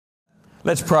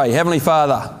Let's pray. Heavenly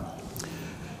Father,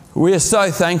 we are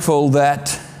so thankful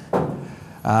that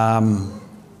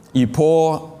you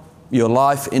pour your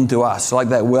life into us like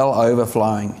that well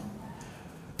overflowing.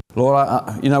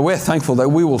 Lord, we're thankful that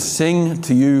we will sing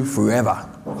to you forever.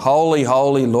 Holy,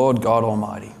 holy Lord God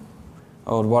Almighty.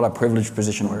 Lord, what a privileged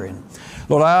position we're in.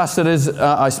 Lord, I ask that as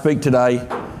I speak today,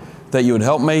 that you would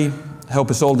help me, help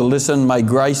us all to listen. May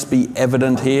grace be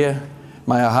evident here.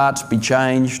 May our hearts be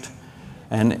changed.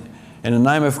 And in the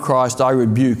name of Christ, I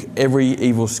rebuke every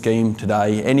evil scheme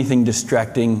today, anything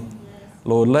distracting.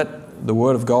 Lord, let the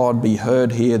word of God be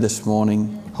heard here this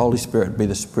morning. Holy Spirit, be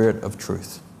the Spirit of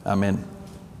truth. Amen.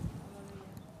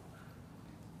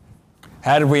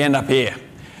 How did we end up here?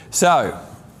 So,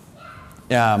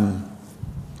 I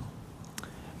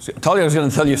told you I was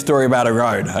going to tell you a story about a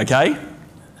road, okay?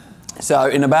 So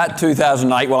in about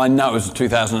 2008, well, I know it was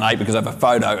 2008 because I have a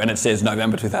photo and it says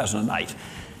November 2008.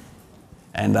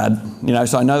 And,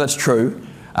 so I know that's true.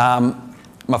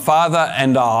 My father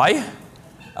and I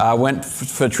went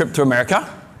for a trip to America.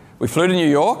 We flew to New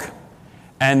York,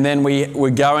 and then we were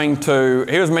going to,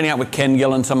 he was meeting up with Ken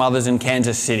Gill and some others in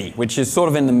Kansas City, which is sort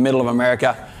of in the middle of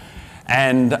America.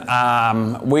 And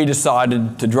we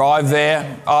decided to drive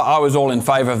there. I was all in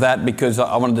favour of that because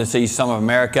I wanted to see some of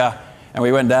America. And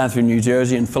we went down through New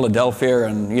Jersey and Philadelphia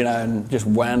and just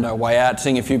wound our way out,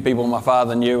 seeing a few people my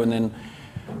father knew, and then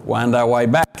wound our way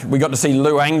back. We got to see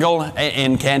Lou Engle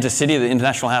in Kansas City, the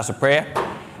International House of Prayer.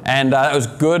 And it was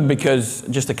good because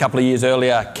just a couple of years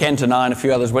earlier, Kent and I and a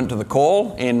few others went to the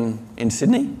Call in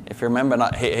Sydney, if you remember.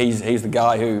 He's the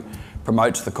guy who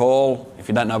promotes the Call. If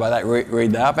you don't know about that,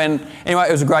 read that up. And anyway,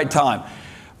 it was a great time.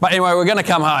 But anyway, we're going to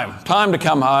come home. Time to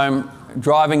come home,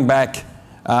 driving back,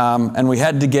 and we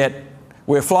had to get,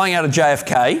 we were flying out of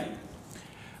JFK,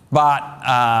 but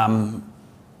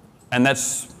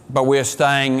we're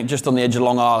staying just on the edge of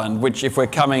Long Island, which if we're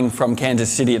coming from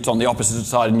Kansas City, it's on the opposite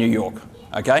side of New York,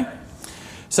 okay?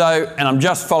 So, and I'm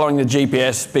just following the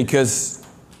GPS because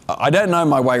I don't know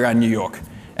my way around New York.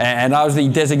 And I was the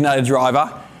designated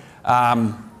driver.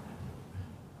 I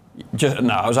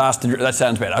was asked to, that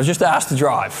sounds better. I was just asked to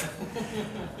drive.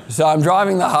 So I'm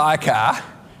driving the hire car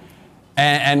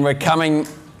and we're coming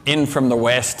in from the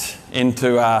west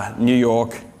into New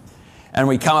York, and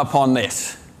we come upon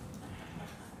this.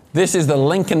 This is the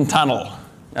Lincoln Tunnel,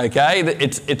 okay?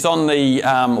 It's on the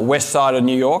west side of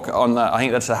New York, I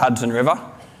think that's the Hudson River.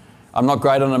 I'm not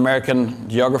great on American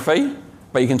geography,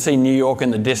 but you can see New York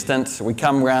in the distance. We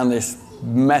come around this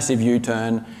massive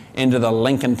U-turn into the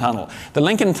Lincoln Tunnel. The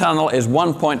Lincoln Tunnel is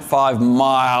 1.5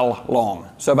 mile long,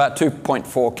 so about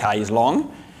 2.4 k's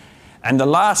long. And the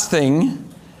last thing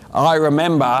I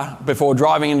remember before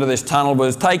driving into this tunnel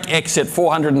was take exit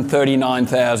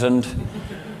 439,000.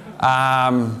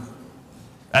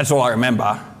 That's all I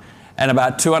remember. And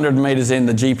about 200 metres in,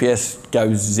 the GPS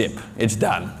goes zip. It's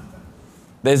done.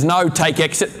 There's no take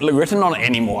exit written on it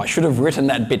anymore. I should have written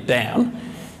that bit down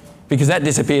because that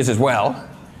disappears as well.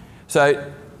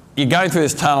 So you're going through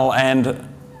this tunnel, and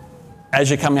as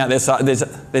you're coming out there's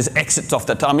exits off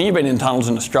that tunnel. I mean, you've been in tunnels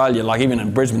in Australia, like even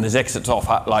in Brisbane, there's exits off,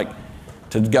 like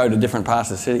to go to different parts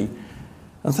of the city.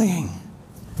 I'm thinking,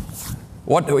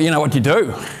 what do you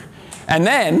do? And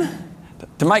then,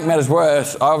 to make matters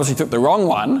worse, I obviously took the wrong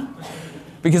one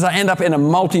because I end up in a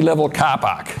multi-level car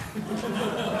park.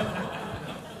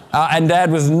 And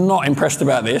Dad was not impressed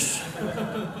about this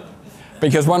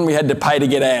because one, we had to pay to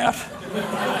get out,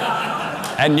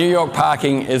 and New York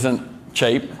parking isn't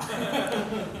cheap.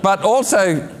 But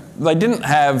also, they didn't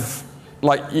have,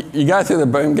 you go through the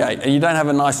boom gate and you don't have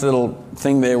a nice little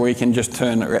thing there where you can just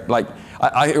turn,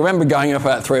 I remember going up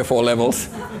about 3 or 4 levels,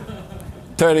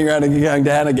 turning around and going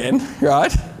down again,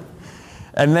 right?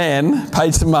 And then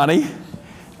paid some money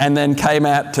and then came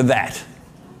out to that,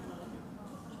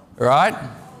 right?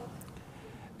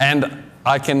 And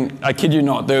I kid you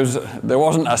not, there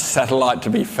wasn't a satellite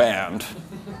to be found.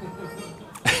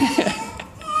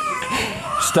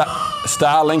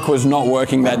 Starlink was not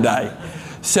working that day.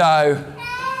 So,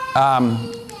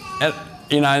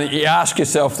 you ask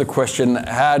yourself the question,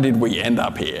 how did we end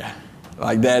up here?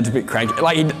 Dad's a bit cranky.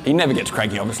 He never gets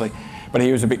cranky, obviously, but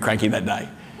he was a bit cranky that day.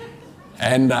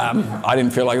 And I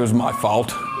didn't feel like it was my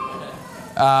fault.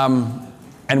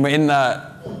 And we're in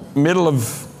the middle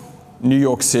of New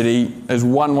York City. There's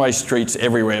one-way streets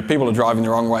everywhere. People are driving the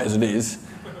wrong way as it is.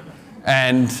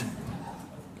 And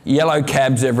yellow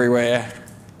cabs everywhere.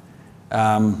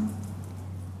 And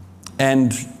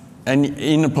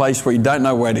in a place where you don't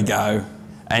know where to go,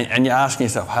 and you're asking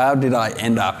yourself, how did I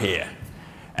end up here?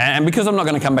 And because I'm not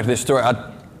going to come back to this story,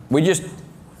 we just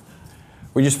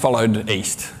followed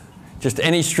east. Just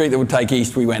any street that would take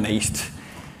east, we went east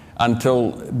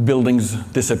until buildings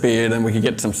disappeared and we could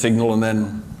get some signal, and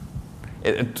then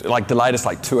it like delayed us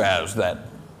like 2 hours. That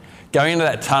going into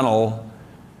that tunnel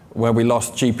where we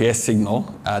lost GPS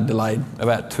signal delayed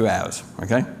about 2 hours,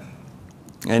 okay?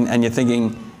 And you're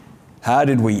thinking, how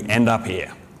did we end up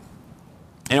here?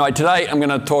 Anyway, today I'm going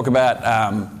to talk about,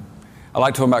 I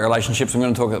like talking about relationships. I'm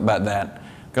going to talk about that.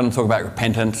 I'm going to talk about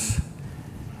repentance.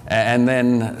 And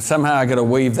then somehow I got to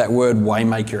weave that word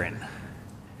waymaker in.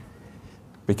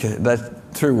 Because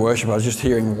that, through worship, I was just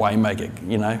hearing waymaker,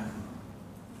 you know.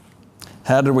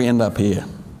 How did we end up here?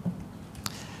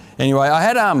 Anyway, I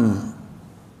had,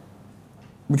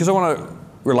 because I want to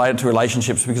relate it to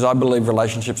relationships, because I believe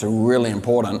relationships are really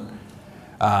important.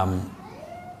 A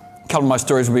couple of my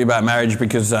stories will be about marriage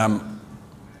because,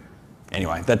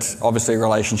 anyway, that's obviously a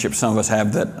relationship some of us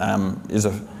have that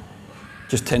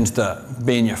just tends to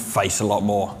be in your face a lot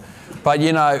more. But,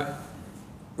 you know,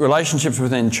 relationships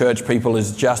within church people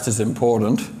is just as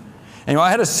important. Anyway,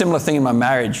 I had a similar thing in my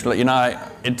marriage. You know,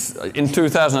 it's in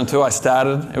 2002 I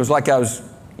started. It was like I was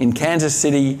in Kansas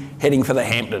City heading for the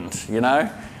Hamptons, you know.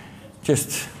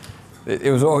 Just,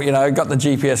 it was all, you know, got the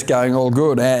GPS going all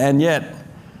good. And yet,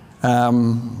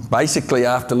 basically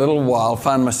after a little while,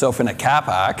 found myself in a car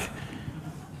park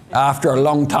after a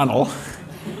long tunnel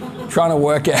trying to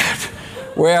work out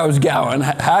where I was going.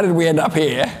 How did we end up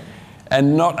here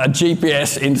and not a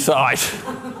GPS in sight?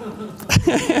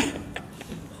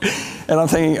 And I'm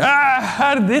thinking,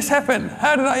 how did this happen?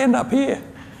 How did I end up here?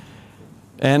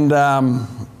 And,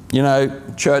 you know,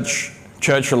 church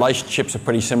relationships are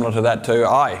pretty similar to that too.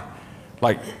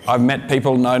 I've met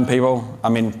people, known people. I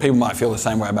mean, people might feel the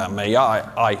same way about me.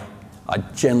 I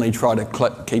generally try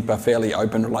to keep a fairly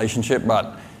open relationship,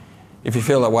 but if you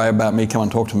feel that way about me, come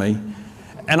and talk to me.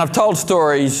 And I've told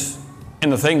stories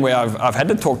in the thing where I've had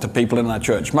to talk to people in our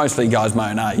church, mostly guys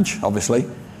my own age, obviously,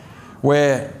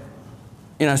 where,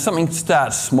 you know, something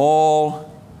starts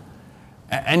small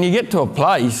and you get to a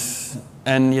place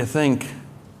and you think,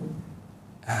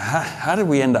 how did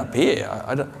we end up here?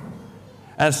 And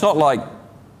it's not like,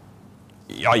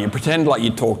 you pretend like you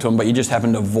talk to them, but you just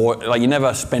happen to avoid, like you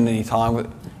never spend any time with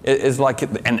it. It's like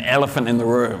an elephant in the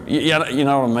room. You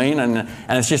know what I mean? And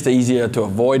it's just easier to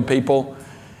avoid people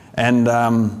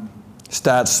and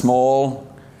start small.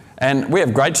 And we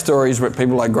have great stories with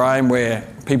people like Graham where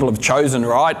people have chosen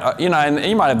right, you know, and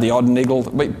you might have the odd niggle,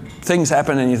 but things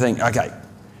happen and you think, okay,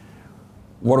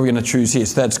 what are we going to choose here?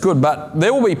 So that's good. But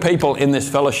there will be people in this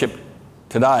fellowship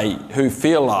today who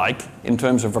feel like, in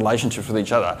terms of relationships with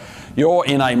each other, you're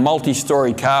in a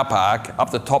multi-storey car park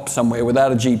up the top somewhere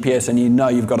without a GPS and you know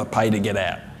you've got to pay to get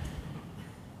out.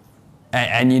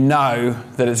 And you know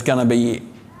that it's going to be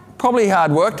probably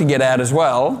hard work to get out as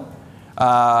well,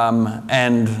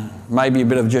 and maybe a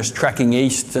bit of just tracking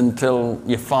east until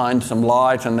you find some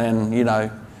light and then, you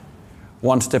know,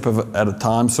 one step at a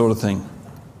time sort of thing.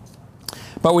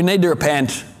 But we need to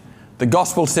repent. The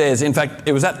gospel says, in fact,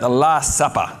 it was at the Last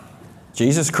Supper,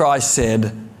 Jesus Christ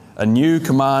said, "A new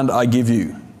command I give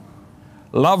you.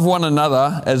 Love one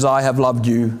another as I have loved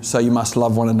you, so you must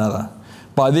love one another.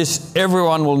 By this,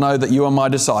 everyone will know that you are my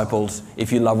disciples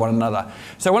if you love one another."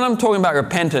 So when I'm talking about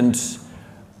repentance,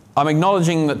 I'm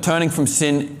acknowledging that turning from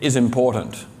sin is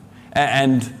important.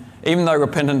 And even though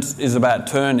repentance is about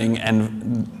turning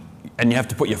and you have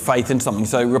to put your faith in something,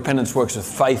 so repentance works with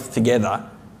faith together,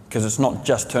 because it's not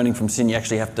just turning from sin, you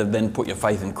actually have to then put your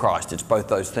faith in Christ. It's both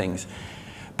those things.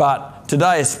 But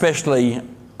today especially,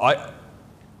 I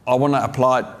want to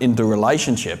apply it into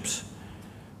relationships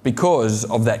because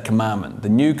of that commandment, the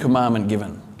new commandment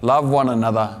given. Love one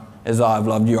another as I have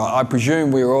loved you. I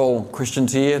presume we're all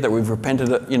Christians here, that we've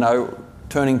repented, you know,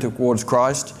 turning towards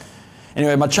Christ.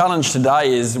 Anyway, my challenge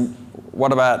today is,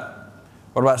 what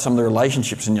about some of the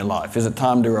relationships in your life? Is it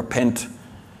time to repent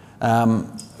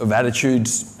of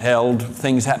attitudes held,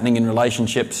 things happening in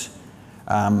relationships?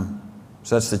 So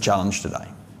that's the challenge today.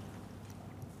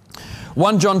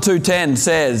 1 John 2:10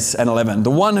 says, and 11,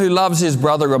 "The one who loves his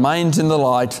brother remains in the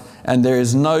light, and there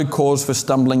is no cause for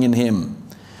stumbling in him.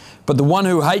 But the one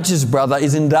who hates his brother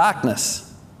is in darkness,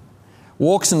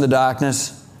 walks in the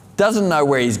darkness, doesn't know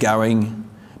where he's going,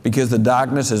 because the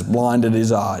darkness has blinded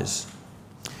his eyes."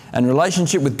 And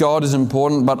relationship with God is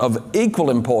important, but of equal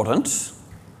importance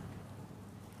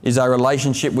is our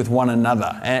relationship with one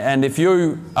another. And if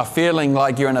you are feeling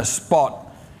like you're in a spot,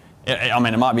 I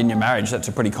mean, it might be in your marriage, that's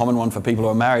a pretty common one for people who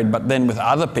are married, but then with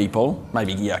other people,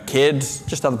 maybe your kids,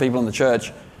 just other people in the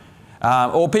church,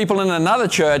 or people in another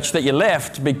church that you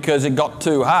left because it got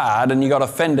too hard and you got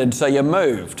offended, so you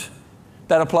moved.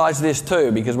 That applies to this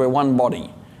too, because we're one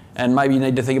body. And maybe you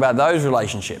need to think about those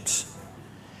relationships.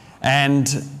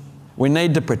 And we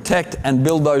need to protect and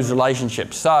build those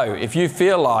relationships. So if you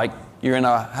feel like you're in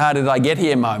a how did I get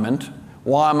here moment,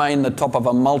 why am I in the top of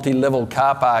a multi-level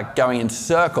car park going in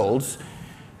circles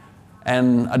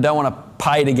and I don't want to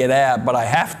pay to get out, but I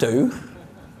have to?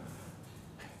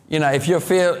 You know, if you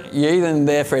feel you're either in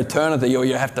there for eternity or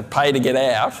you have to pay to get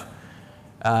out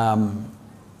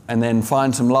and then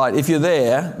find some light. If you're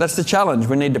there, that's the challenge.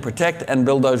 We need to protect and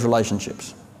build those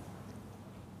relationships.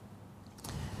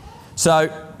 So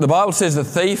the Bible says the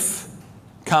thief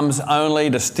comes only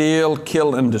to steal,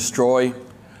 kill and destroy.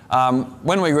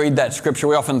 When we read that scripture,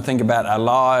 we often think about our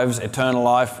lives, eternal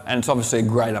life, and it's obviously a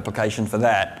great application for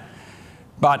that.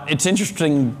 But it's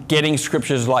interesting getting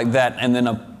scriptures like that and then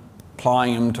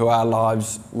applying them to our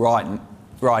lives right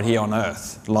here on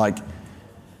earth, like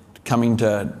coming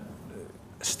to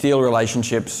steal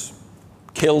relationships,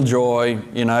 kill joy,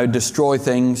 you know, destroy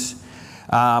things.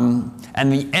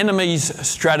 And the enemy's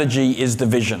strategy is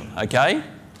division, okay?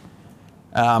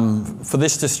 For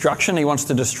this destruction, he wants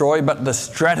to destroy, but the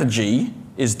strategy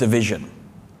is division.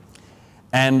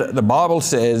 And the Bible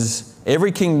says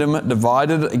every kingdom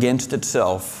divided against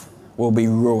itself will be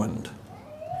ruined.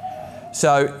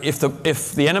 So if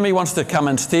the enemy wants to come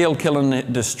and steal, kill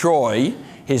and destroy,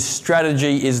 his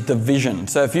strategy is division.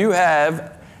 So if you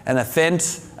have an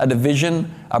offense, a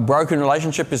division, a broken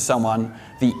relationship with someone,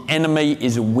 the enemy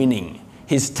is winning.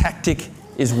 His tactic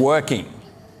is working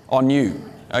on you,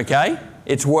 okay?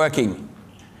 It's working.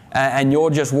 And you're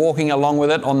just walking along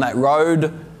with it on that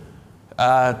road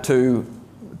to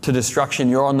destruction.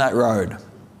 You're on that road.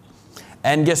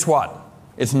 And guess what?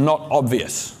 It's not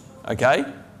obvious, okay?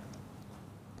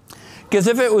 Because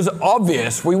if it was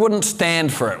obvious, we wouldn't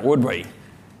stand for it, would we?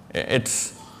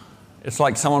 It's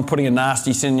like someone putting a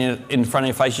nasty sin in front of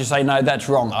your face. You say, no, that's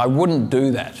wrong. I wouldn't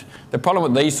do that. The problem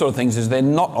with these sort of things is they're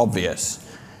not obvious.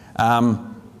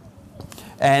 And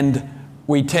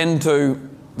we tend to,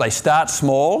 they start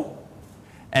small,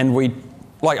 and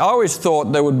I always thought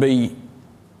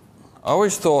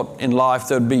in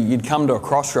life you'd come to a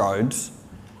crossroads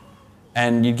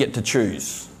and you'd get to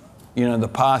choose. You know, the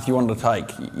path you want to take.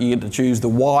 You get to choose the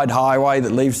wide highway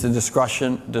that leads to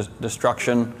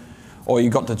destruction, or you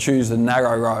got to choose the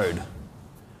narrow road.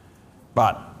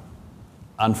 But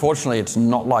unfortunately, it's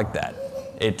not like that.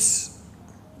 It's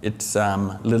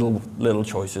little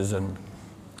choices. And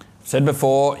I've said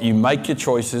before, you make your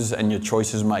choices and your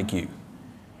choices make you.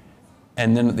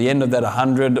 And then at the end of that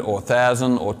 100 or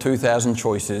 1,000 or 2,000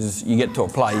 choices, you get to a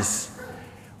place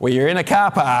where you're in a car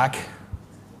park,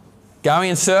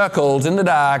 going in circles in the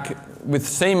dark with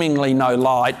seemingly no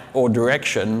light or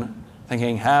direction,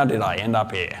 thinking, how did I end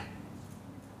up here?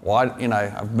 Why, you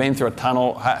know, I've been through a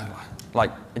tunnel,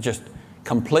 just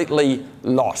completely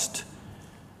lost.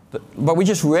 But we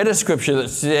just read a scripture that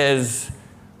says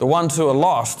the ones who are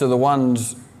lost are the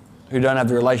ones who don't have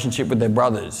the relationship with their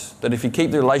brothers. That if you keep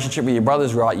the relationship with your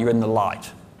brothers right, you're in the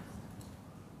light.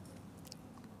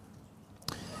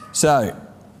 So,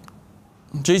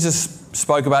 Jesus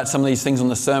spoke about some of these things on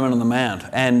the Sermon on the Mount.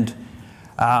 And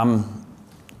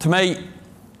to me,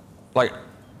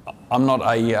 I'm not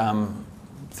a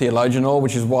theologian,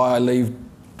 which is why I leave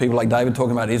people like David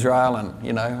talking about Israel and,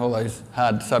 you know, all those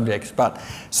hard subjects. But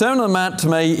Sermon on the Mount to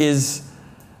me is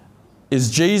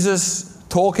Jesus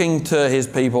talking to his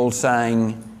people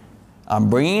saying, I'm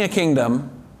bringing a kingdom,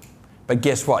 but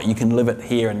guess what? You can live it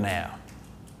here and now.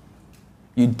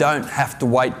 You don't have to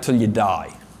wait till you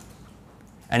die.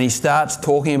 And he starts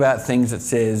talking about things that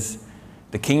says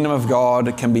the kingdom of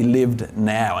God can be lived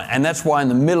now. And that's why in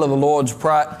the middle of the Lord's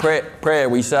prayer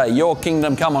we say, your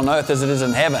kingdom come on earth as it is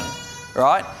in heaven,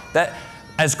 right? That,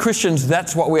 as Christians,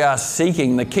 that's what we are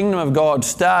seeking. The kingdom of God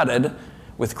started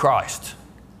with Christ.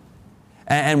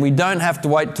 And we don't have to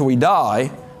wait till we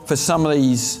die for some of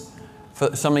these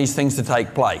things to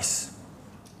take place.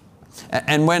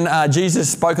 And when Jesus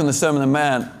spoke on the Sermon on the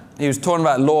Mount, he was talking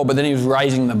about law, but then he was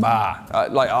raising the bar.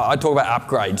 I talk about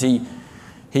upgrades.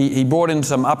 He brought in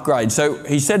some upgrades. So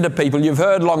he said to people, you've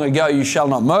heard long ago, you shall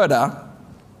not murder,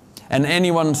 and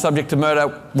anyone subject to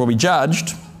murder will be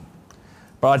judged.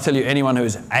 But I tell you, anyone who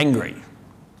is angry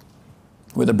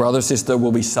with a brother or sister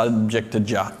will be subject to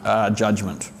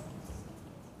judgment.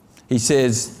 He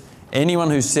says, anyone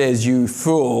who says, you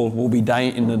fool, will be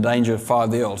in the danger of fire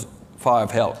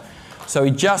of hell. So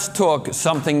he just took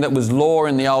something that was law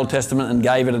in the Old Testament and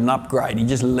gave it an upgrade. He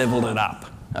just leveled it up,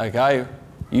 okay?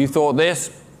 You thought this,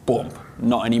 boom,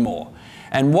 not anymore.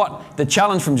 And what the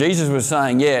challenge from Jesus was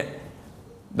saying, yeah,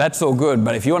 that's all good,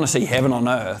 but if you want to see heaven on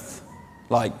earth,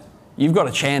 you've got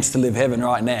a chance to live heaven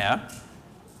right now.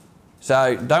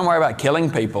 So don't worry about killing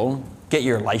people, get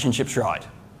your relationships right,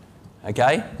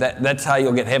 Okay? That's how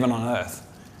you'll get heaven on earth.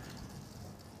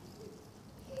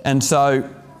 And so,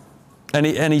 and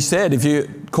he said, if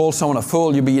you call someone a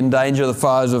fool, you'll be in danger of the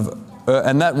fires of earth.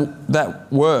 And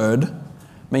that word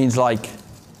means like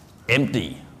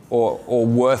empty or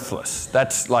worthless.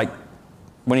 That's like,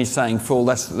 when he's saying fool,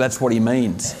 that's what he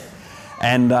means.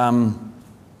 And I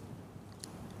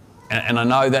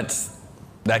know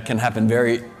that can happen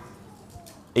very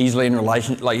easily in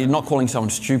relation. Like, you're not calling someone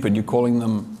stupid, you're calling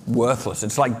them worthless.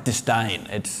 It's like disdain.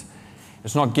 It's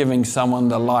not giving someone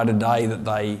the light of day that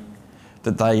they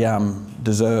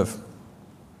deserve.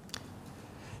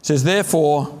 It says,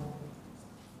 therefore,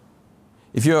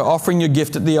 if you're offering your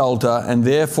gift at the altar and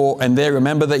there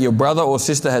remember that your brother or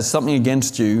sister has something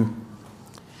against you,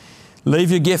 leave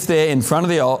your gift there in front of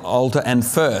the altar and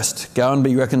first go and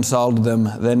be reconciled to them,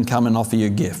 then come and offer your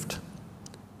gift.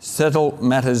 Settle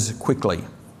matters quickly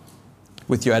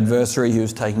with your adversary who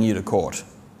is taking you to court.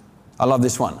 I love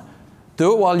this one.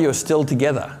 Do it while you're still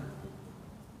together.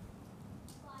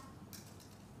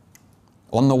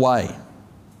 On the way.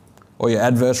 Or your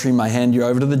adversary may hand you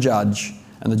over to the judge,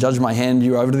 and the judge may hand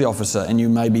you over to the officer, and you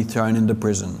may be thrown into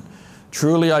prison.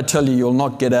 Truly, I tell you, you'll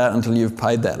not get out until you've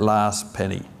paid that last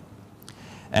penny.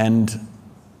 And,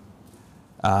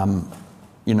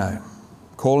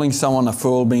 calling someone a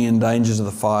fool, being in dangers of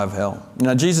the fire of hell.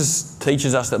 Jesus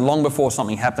teaches us that long before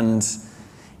something happens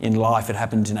in life, it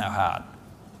happens in our heart.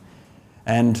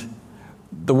 And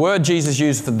the word Jesus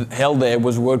used for hell there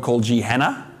was a word called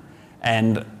Gehenna.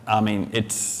 And,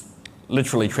 it's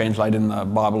literally translated in the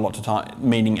Bible lots of time,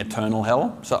 meaning eternal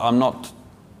hell. So I'm not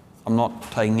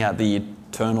taking out the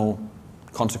eternal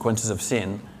consequences of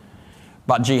sin.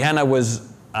 But Gehenna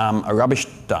was a rubbish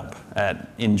dump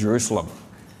in Jerusalem.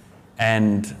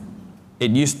 And it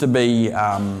used to be,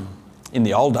 in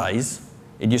the old days,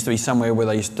 it used to be somewhere where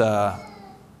they used to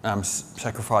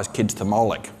sacrifice kids to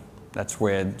Moloch. That's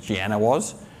where Gehenna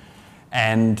was.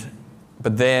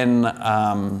 But then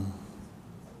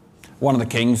one of the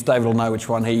kings, David will know which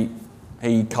one, he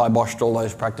kiboshed all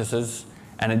those practices,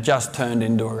 and it just turned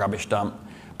into a rubbish dump.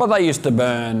 But they used to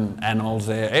burn animals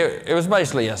there. It was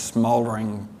basically a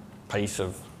smouldering piece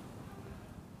of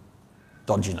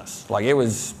dodginess. Like, it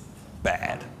was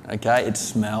bad, okay? It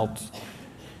smelt.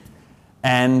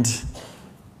 And it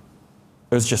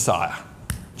was Josiah.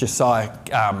 Josiah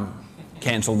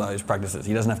cancelled those practices.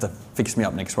 He doesn't have to fix me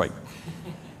up next week.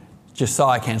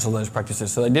 Josiah cancelled those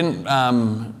practices. So they didn't,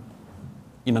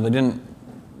 they didn't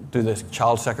do the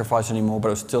child sacrifice anymore, but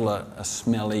it was still a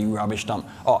smelly rubbish dump.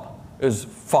 Oh, it was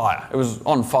fire. It was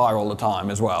on fire all the time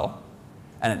as well,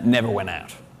 and it never went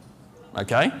out,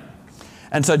 okay?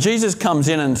 And so Jesus comes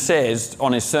in and says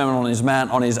on his Sermon on his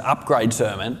Mount, on his upgrade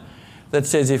sermon, that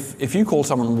says if you call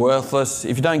someone worthless,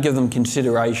 if you don't give them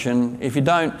consideration, if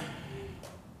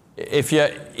you're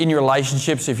in your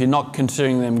relationships, if you're not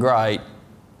considering them great,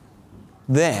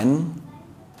 then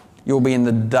you'll be in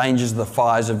the dangers of the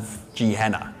fires of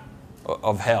Gehenna,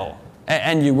 of hell.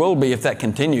 And you will be if that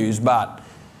continues, but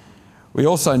we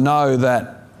also know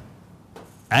that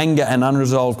anger and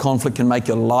unresolved conflict can make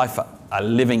your life a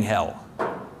living hell.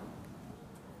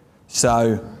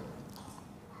 So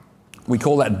we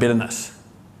call that bitterness.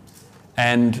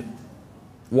 And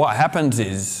what happens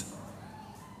is,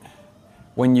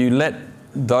 when you let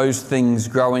those things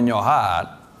grow in your heart,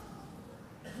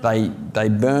 they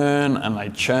burn and they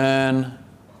churn,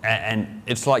 and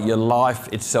it's like your life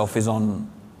itself is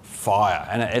on fire,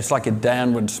 and it's like a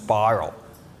downward spiral.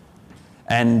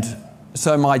 And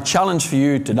so my challenge for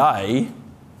you today,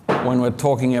 when we're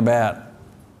talking about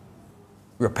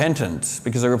repentance,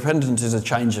 because a repentance is a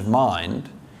change of mind,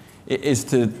 is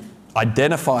to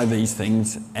identify these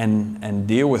things and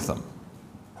deal with them.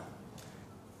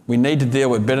 We need to deal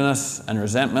with bitterness and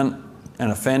resentment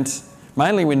and offence.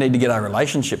 Mainly we need to get our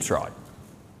relationships right.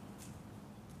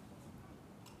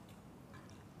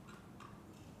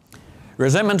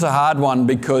 Resentment's a hard one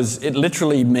because it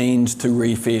literally means to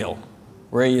re-feel.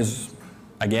 Re is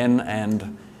again,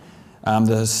 and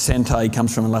the sente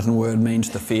comes from a Latin word, means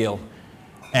to feel.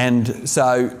 And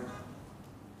so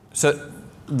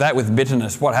that with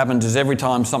bitterness, what happens is every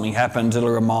time something happens, it'll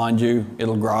remind you,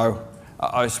 it'll grow.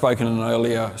 I've spoken in an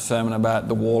earlier sermon about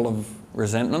the wall of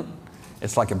resentment.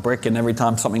 It's like a brick, and every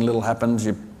time something little happens,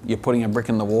 you're putting a brick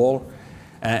in the wall.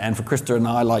 And for Krista and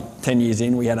I, like 10 years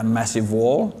in, we had a massive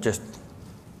wall, just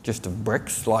of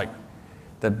bricks, like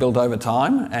that built over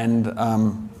time. And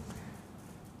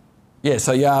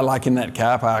so you are like in that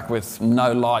car park with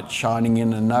no light shining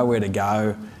in and nowhere to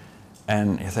go.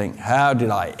 And you think, how did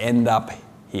I end up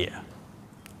here?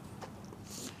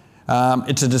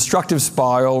 It's a destructive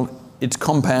spiral. It's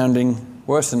compounding,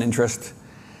 worse than interest.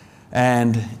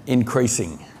 and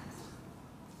increasing.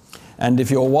 And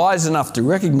if you're wise enough to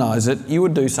recognize it, you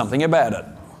would do something about it.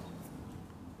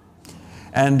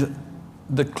 And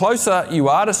the closer you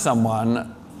are to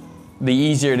someone, the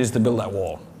easier it is to build that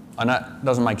wall. I know it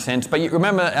doesn't make sense, but you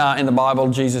remember in the Bible,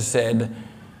 Jesus said,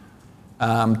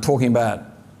 talking about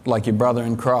like your brother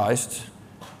in Christ,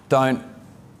 don't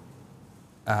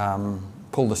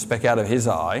pull the speck out of his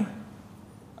eye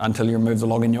until you remove the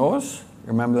log in yours.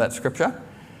 Remember that scripture?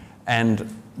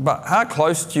 But how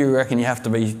close do you reckon you have to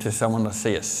be to someone to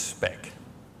see a speck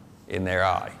in their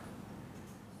eye?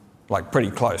 Like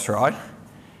pretty close, right?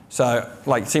 So,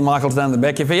 like, see Michael's down the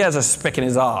back. If he has a speck in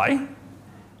his eye,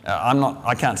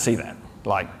 I can't see that.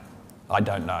 Like, I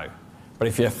don't know. But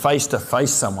if you're face to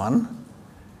face someone,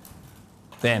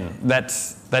 then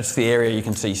that's the area you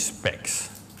can see specks.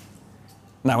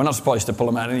 Now, we're not supposed to pull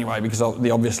them out anyway because of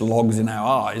the obvious logs in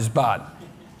our eyes, but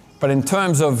in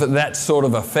terms of that sort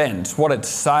of offence, what it's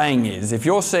saying is if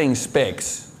you're seeing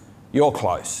specks, you're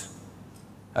close,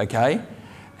 okay?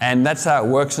 And that's how it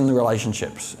works in the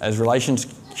relationships. As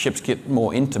relationships get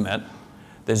more intimate,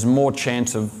 there's more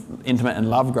chance of intimate and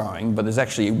love growing, but there's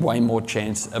actually way more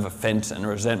chance of offence and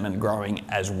resentment growing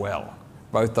as well.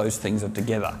 Both those things are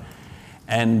together.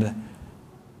 And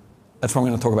that's why I'm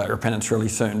going to talk about repentance really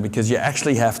soon, because you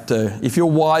actually have to, if you're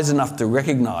wise enough to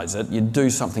recognise it, you do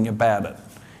something about it.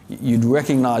 You'd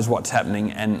recognise what's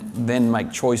happening and then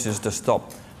make choices to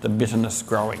stop the bitterness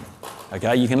growing.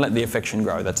 Okay, you can let the affection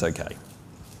grow, that's okay.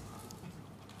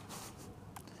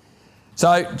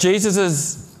 So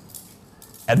Jesus'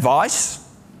 advice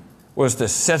was to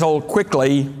settle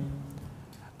quickly,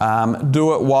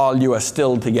 do it while you are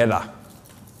still together.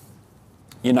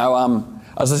 You know,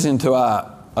 I listened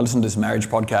to this marriage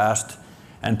podcast,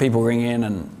 and people ring in,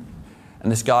 and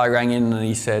this guy rang in and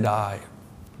he said,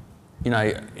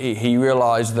 he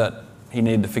realised that he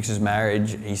needed to fix his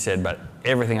marriage. He said, but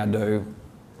everything I do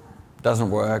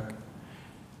doesn't work.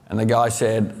 And the guy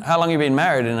said, how long have you been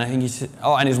married? And I think he said,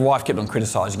 and his wife kept on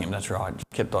criticising him, that's right. She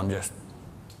kept on just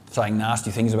saying nasty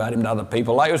things about him to other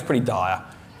people. Like, it was pretty dire.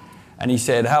 And he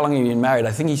said, how long have you been married?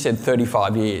 I think he said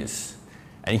 35 years.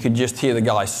 And you could just hear the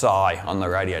guy sigh on the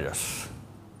radio,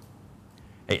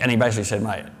 and he basically said,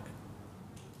 mate,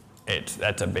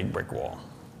 that's a big brick wall.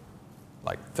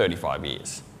 Like 35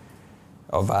 years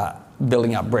of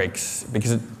building up bricks,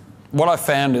 because what I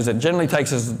found is it generally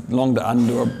takes as long to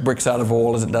undo bricks out of a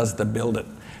wall as it does to build it.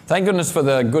 Thank goodness for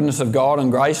the goodness of God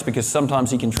and grace, because sometimes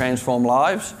He can transform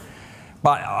lives.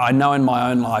 But I know in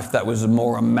my own life that was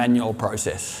more a manual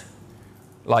process.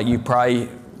 Like, you pray,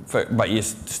 but you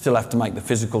still have to make the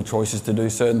physical choices to do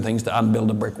certain things to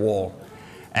unbuild a brick wall.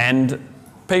 And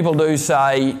people do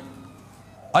say,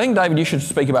 I think, David, you should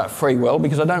speak about free will,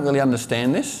 because I don't really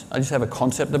understand this. I just have a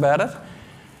concept about it.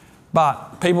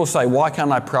 But people say, why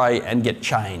can't I pray and get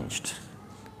changed?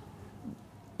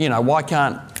 You know, why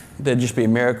can't there just be a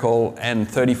miracle and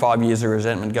 35 years of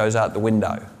resentment goes out the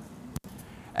window?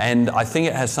 And I think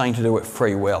it has something to do with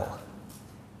free will,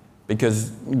 because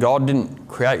God didn't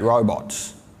create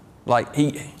robots.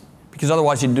 Because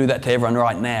otherwise He'd do that to everyone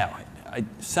right now.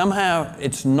 Somehow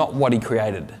it's not what He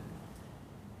created.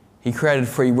 He created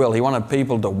free will. He wanted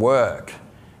people to work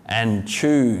and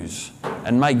choose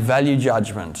and make value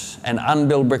judgments and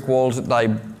unbuild brick walls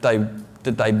that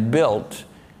they built,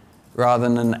 rather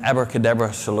than an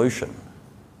abracadabra solution.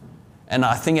 And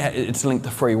I think it's linked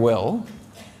to free will,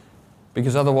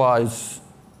 because otherwise,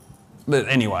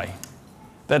 anyway,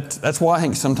 that's why I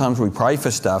think sometimes we pray for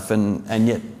stuff and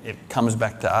yet it comes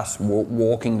back to us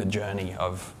walking the journey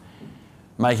of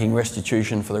making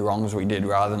restitution for the wrongs we did,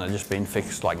 rather than it just being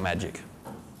fixed like magic.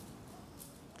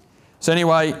 So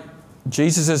anyway,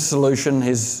 Jesus' solution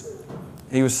is,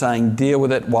 He was saying, deal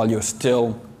with it while you're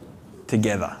still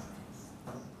together.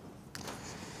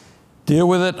 Deal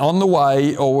with it on the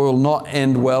way, or it will not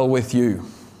end well with you.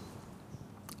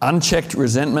 Unchecked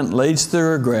resentment leads to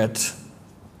regret.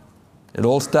 It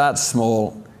all starts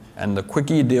small, and the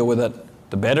quicker you deal with it,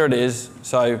 the better it is.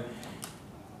 So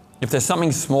if there's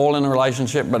something small in a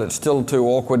relationship but it's still too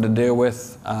awkward to deal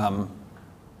with,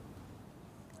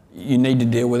 you need to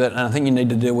deal with it, and I think you need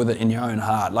to deal with it in your own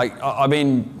heart. Like, I've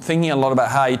been thinking a lot about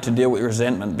how to deal with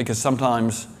resentment, because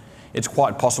sometimes it's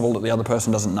quite possible that the other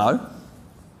person doesn't know.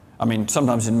 I mean,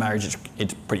 sometimes in marriage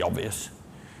it's pretty obvious,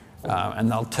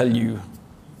 and they'll tell you,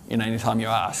 anytime you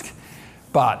ask.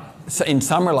 But in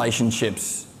some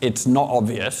relationships, it's not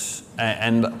obvious,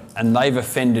 and they've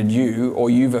offended you, or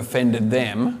you've offended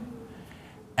them,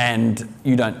 and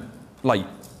you don't,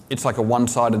 it's like a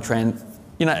one-sided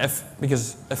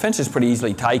because offence is pretty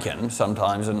easily taken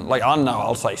sometimes, and I know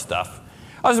I'll say stuff.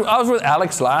 I was with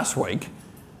Alex last week,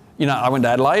 I went to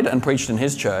Adelaide and preached in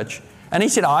his church, and he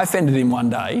said I offended him one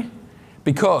day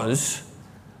because,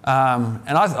 and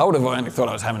I would have only thought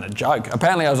I was having a joke.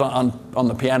 Apparently I was on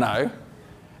the piano,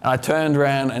 and I turned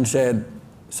around and said,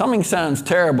 something sounds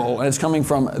terrible, and it's coming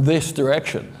from this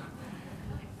direction.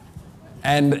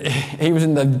 And he was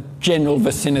in the general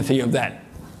vicinity of that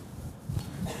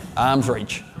arm's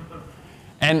reach.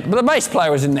 But the bass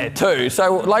player was in there too,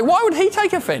 so why would he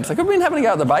take offence? I could have been having a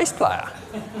go at the bass player,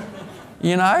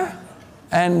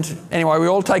 And anyway, we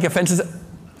all take offences.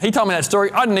 He told me that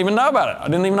story. I didn't even know about it. I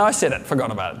didn't even know I said it.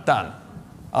 Forgot about it. Done.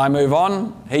 I move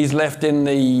on. He's left in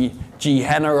the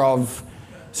Gehenna of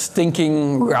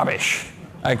stinking rubbish.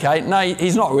 Okay? No,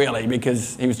 he's not really,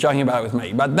 because he was joking about it with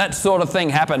me. But that sort of thing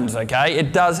happens, okay?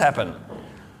 It does happen.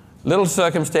 Little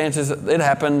circumstances, it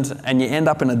happens, and you end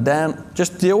up in a down.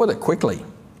 Just deal with it quickly.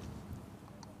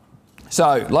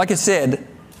 So, like I said,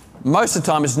 most of the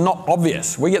time it's not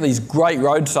obvious. We get these great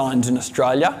road signs in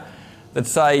Australia that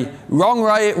say, wrong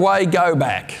way, go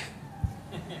back.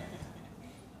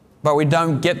 But we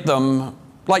don't get them,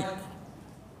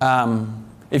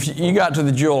 if you go out to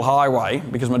the dual highway,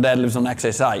 because my dad lives on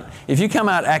Access 8, if you come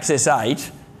out Access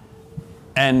 8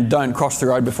 and don't cross the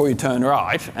road before you turn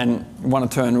right and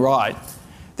want to turn right,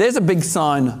 there's a big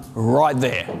sign right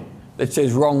there that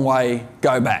says wrong way,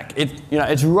 go back.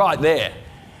 It's right there.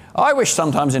 I wish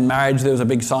sometimes in marriage there was a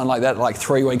big sign like that,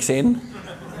 3 weeks in.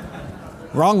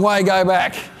 Wrong way, go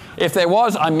back. If there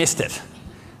was, I missed it.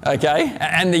 Okay?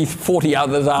 And the 40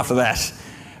 others after that.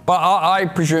 But I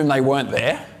presume they weren't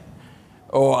there.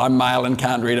 Or I'm male and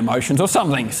can't read emotions or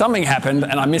something. Something happened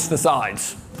and I missed the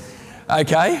signs.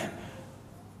 Okay?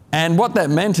 And what that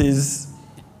meant is,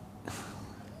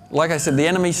 like I said, the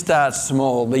enemy starts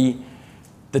small. The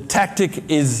tactic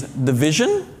is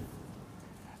division.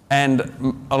 And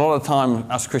a lot of the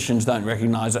time, us Christians don't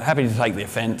recognise it. Happy to take the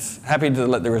offence. Happy to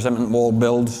let the resentment wall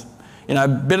build.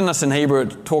 Bitterness in Hebrew,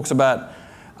 it talks about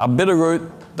a bitter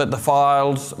root that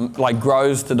defiles,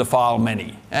 grows to defile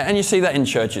many. And you see that in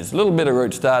churches. A little bitter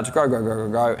root starts,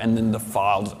 grow, and then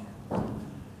defiles it.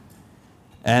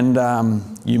 And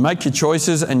you make your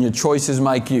choices, and your choices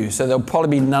make you. So there'll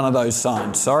probably be none of those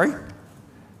signs. Sorry?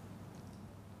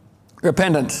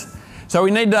 Repentance. So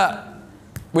we need to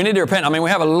repent. I mean, we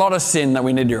have a lot of sin that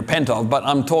we need to repent of, but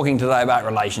I'm talking today about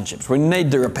relationships. We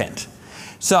need to repent.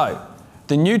 So,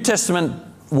 the New Testament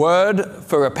word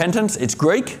for repentance, it's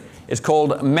Greek, it's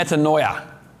called metanoia,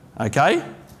 okay?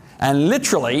 And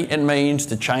literally, it means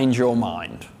to change your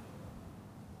mind.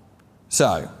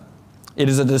 So, it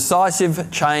is a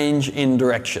decisive change in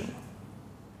direction.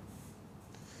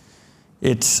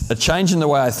 It's a change in the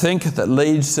way I think that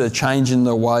leads to a change in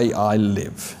the way I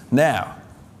live. Now,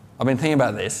 I've been thinking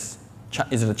about this.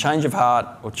 Is it a change of heart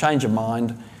or change of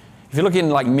mind? If you look in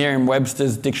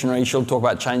Merriam-Webster's dictionary, she'll talk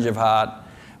about change of heart.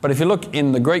 But if you look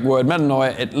in the Greek word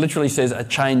metanoia, it literally says a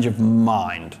change of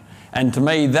mind. And to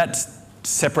me, that's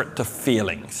separate to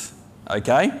feelings,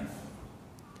 okay?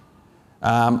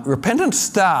 Repentance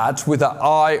starts with a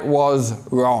I was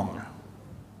wrong.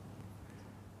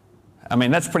 I mean,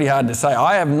 that's pretty hard to say.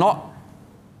 I haven't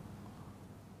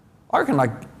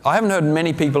heard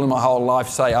many people in my whole life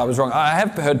say I was wrong. I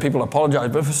have heard people apologise,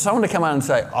 but for someone to come out and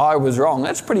say I was wrong,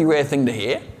 that's a pretty rare thing to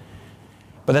hear.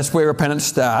 But that's where repentance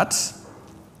starts,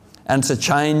 and it's a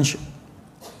change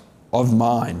of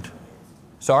mind.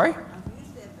 Sorry? I've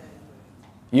used that word.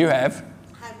 You have?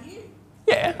 Have you?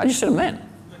 Yeah, I just said them then.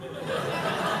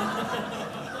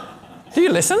 Do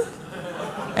you listen?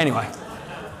 Anyway,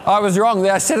 I was wrong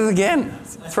there. I said it again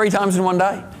 3 times in one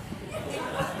day.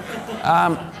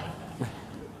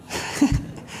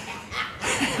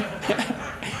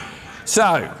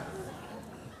 So,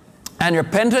 and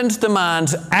repentance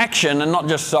demands action and not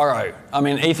just sorrow. I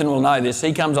mean, Ethan will know this.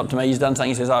 He comes up to me, he's done something,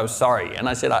 he says, I was sorry. And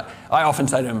I said, I often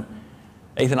say to him,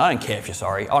 Ethan, I don't care if you're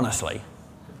sorry, honestly.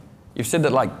 You've said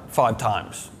that 5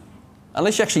 times.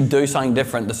 Unless you actually do something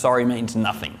different, the sorry means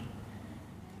nothing.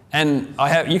 And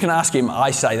you can ask him,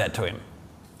 I say that to him.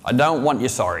 I don't want you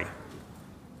sorry.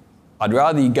 I'd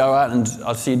rather you go out and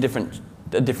I see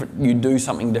you do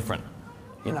something different,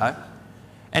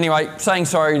 Anyway, saying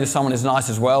sorry to someone is nice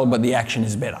as well, but the action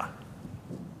is better.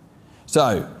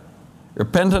 So,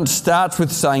 repentance starts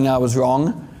with saying I was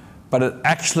wrong, but it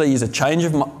actually is a change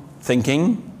of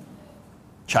thinking,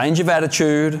 change of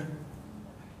attitude,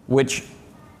 which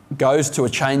goes to a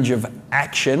change of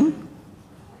action,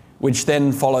 which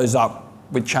then follows up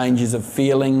with changes of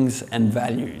feelings and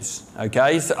values.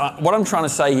 Okay? So what I'm trying to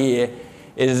say here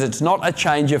is it's not a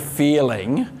change of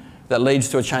feeling that leads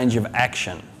to a change of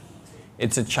action.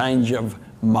 It's a change of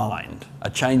mind, a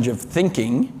change of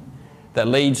thinking that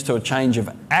leads to a change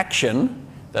of action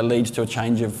that leads to a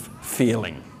change of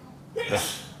feeling.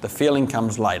 The feeling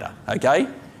comes later, okay?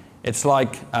 It's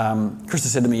like, Krista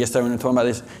said to me yesterday when we were talking about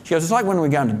this, she goes, it's like when we were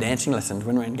going to dancing lessons,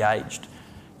 when we were engaged.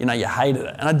 You know, you hated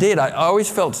it. And I did. I always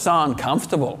felt so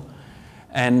uncomfortable.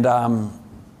 And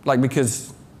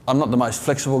because I'm not the most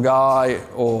flexible guy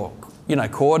or,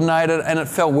 coordinated, and it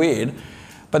felt weird.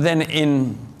 But then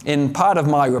in part of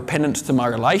my repentance to my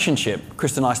relationship,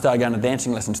 Krista and I started going to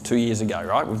dancing lessons 2 years ago,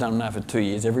 right? We've done them now for 2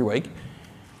 years every week.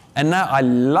 And now I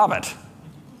love it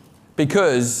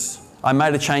because I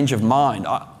made a change of mind.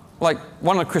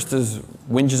 One of Krista's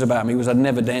whinges about me was I'd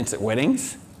never dance at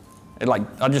weddings.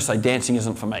 I'd just say dancing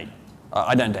isn't for me.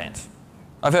 I don't dance.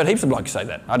 I've heard heaps of blokes say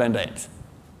that. I don't dance.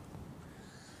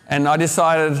 And I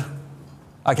decided,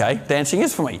 okay, dancing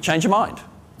is for me. Change your mind,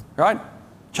 right?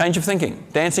 Change of thinking.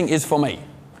 Dancing is for me.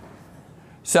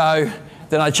 So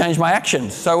then I changed my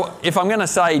actions. So if I'm going to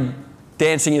say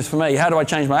dancing is for me, how do I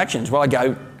change my actions? Well, I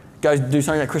go do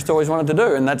something that Krista always wanted to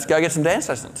do, and that's go get some dance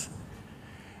lessons.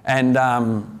 And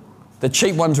the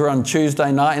cheap ones were on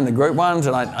Tuesday night and the group ones,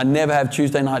 and I never have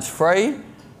Tuesday nights free.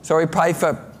 So we pay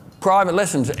for private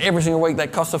lessons every single week.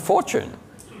 That costs a fortune.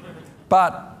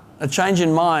 But a change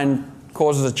in mind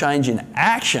causes a change in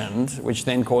actions, which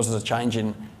then causes a change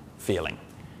in feeling.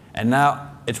 And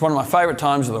now it's one of my favourite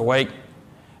times of the week.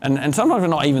 And sometimes we're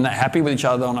not even that happy with each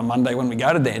other on a Monday when we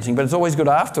go to dancing, but it's always good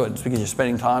afterwards because you're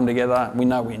spending time together. We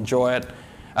know we enjoy it.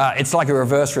 It's like a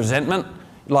reverse resentment.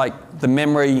 Like the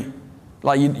memory,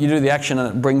 you do the action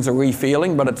and it brings a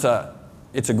re-feeling, but it's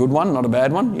a good one, not a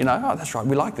bad one. Oh, that's right,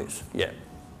 we like this. Yeah.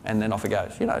 And then off it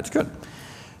goes. It's good.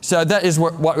 So that is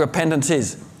what repentance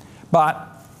is. But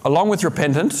along with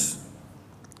repentance,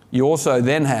 you also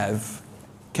then have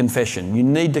confession. You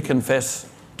need to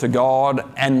confess to God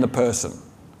and the person.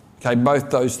 Okay, both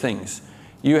those things.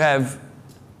 You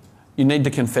need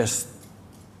to confess,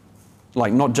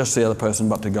 not just the other person,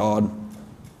 but to God.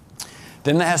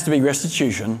 Then there has to be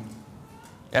restitution.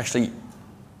 You actually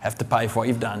have to pay for what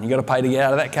you've done. You've got to pay to get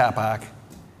out of that car park.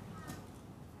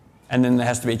 And then there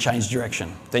has to be a change of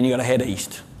direction. Then you've got to head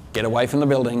east, get away from the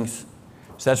buildings.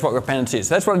 So that's what repentance is.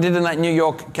 That's what I did in that New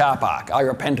York car park. I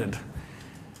repented,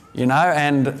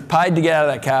 and paid to get out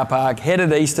of that car park,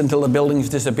 headed east until the buildings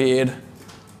disappeared,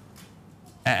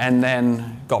 and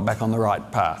then got back on the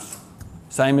right path.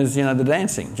 Same as, the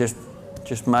dancing. Just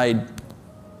made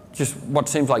what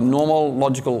seems like normal,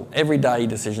 logical, everyday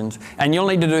decisions. And you'll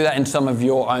need to do that in some of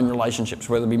your own relationships,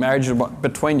 whether it be marriage or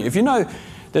between you. If you know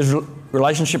there's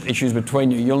relationship issues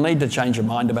between you, you'll need to change your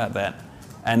mind about that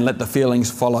and let the feelings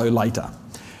follow later.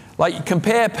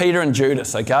 Compare Peter and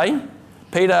Judas, okay?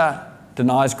 Peter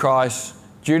denies Christ.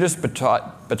 Judas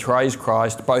betrays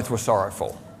Christ. Both were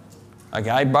sorrowful,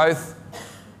 okay? Both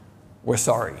were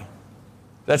sorry.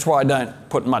 That's why I don't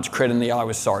put much credit in the I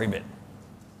was sorry bit.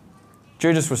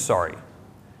 Judas was sorry.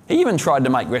 He even tried to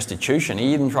make restitution.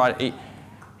 He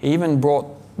even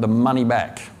brought the money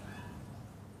back.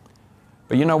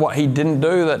 But you know what he didn't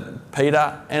do that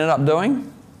Peter ended up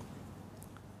doing?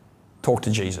 Talk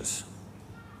to Jesus.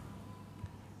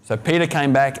 So Peter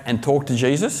came back and talked to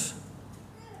Jesus,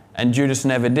 and Judas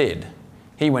never did.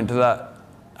 He went to the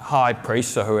high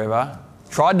priest or whoever,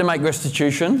 tried to make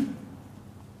restitution.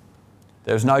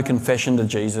 There was no confession to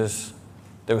Jesus.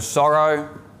 There was sorrow.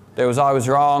 There was I was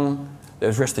wrong. There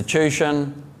was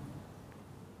restitution.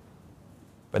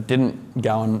 But he didn't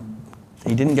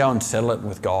go and settle it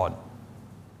with God.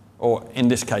 Or in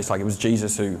this case, it was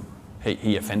Jesus who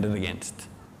he offended against.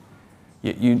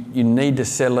 You need to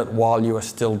settle it while you are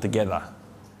still together,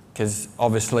 because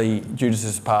obviously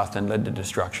Judas's path then led to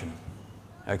destruction.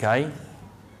 Okay?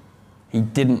 He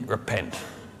didn't repent,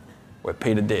 where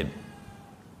Peter did.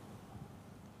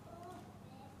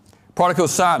 Prodigal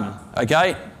son,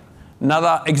 okay?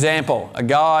 Another example. A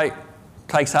guy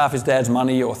takes half his dad's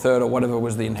money, or third, or whatever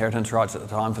was the inheritance rights at the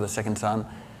time for the second son,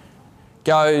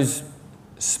 goes,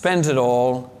 spends it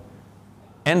all,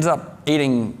 ends up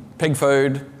eating pig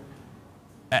food,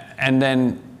 and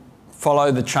then follow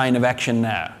the chain of action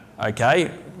now, okay?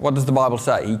 What does the Bible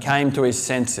say? He came to his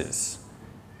senses.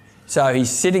 So he's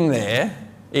sitting there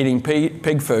eating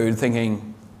pig food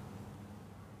thinking,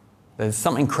 there's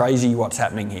something crazy what's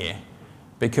happening here,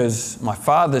 because my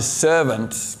father's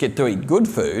servants get to eat good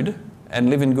food and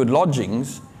live in good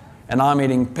lodgings, and I'm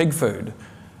eating pig food.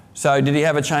 So did he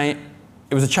have a change?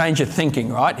 It was a change of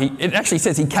thinking, right? It actually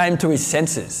says he came to his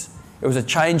senses. It was a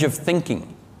change of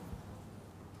thinking.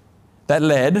 That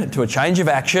led to a change of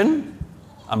action.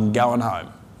 I'm going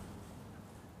home.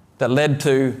 That led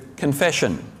to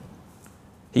confession.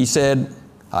 He said,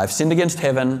 I've sinned against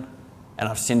heaven and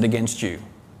I've sinned against you.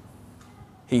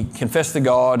 He confessed to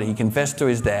God, he confessed to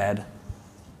his dad,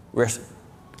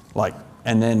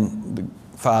 and then the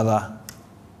father,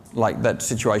 that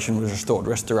situation was restored,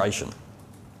 restoration.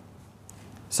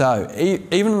 So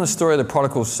even in the story of the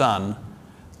prodigal son,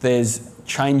 there's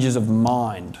changes of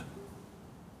mind.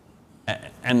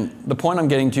 And the point I'm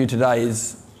getting to today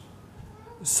is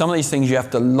some of these things you have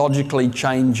to logically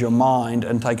change your mind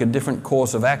and take a different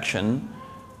course of action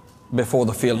before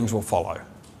the feelings will follow.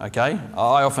 Okay?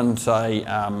 I often say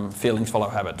feelings follow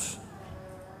habits.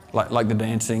 Like the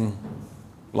dancing,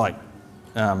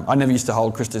 I never used to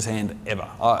hold Krista's hand ever.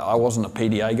 I wasn't a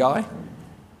PDA guy.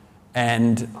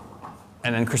 And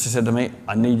then Krista said to me,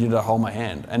 I need you to hold my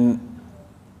hand.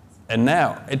 And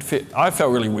now, I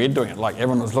felt really weird doing it. Like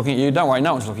everyone was looking at you. Don't worry,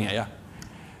 no one's looking at you.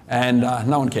 And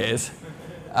no one cares.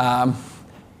 And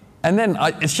then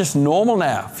it's just normal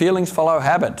now. Feelings follow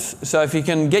habits. So if you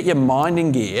can get your mind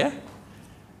in gear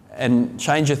and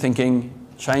change your thinking,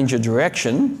 change your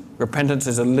direction, repentance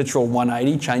is a literal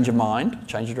 180, change your mind,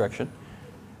 change your direction,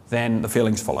 then the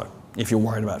feelings follow, if you're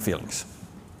worried about feelings.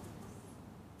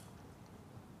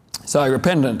 So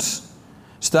repentance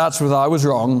starts with I was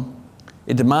wrong.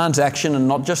 It demands action and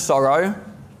not just sorrow.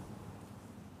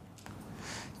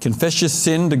 Confess your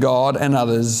sin to God and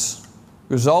others.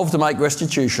 Resolve to make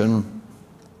restitution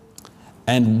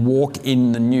and walk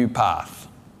in the new path.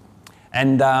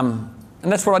 And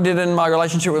that's what I did in my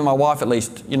relationship with my wife, at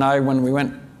least. You know, when we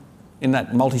went in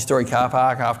that multi-storey car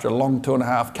park after a long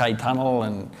 2.5K tunnel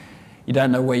and you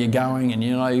don't know where you're going and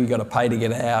you know you've got to pay to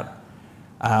get out.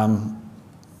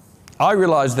 I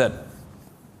realised that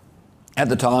at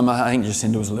the time, I think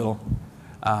Jacinda was little,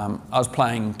 I was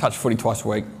playing touch footy twice a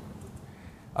week.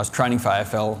 I was training for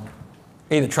AFL,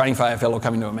 either training for AFL or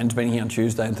coming to a men's meeting here on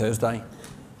Tuesday and Thursday.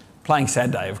 Playing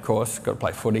Saturday, of course, got to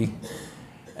play footy.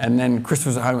 And then Chris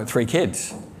was at home with 3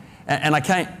 kids. And I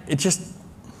came, it just,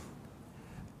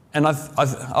 and I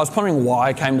was pondering why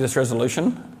I came to this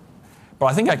resolution. But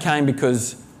I think I came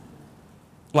because,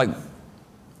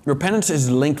 repentance is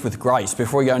linked with grace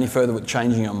before we go any further with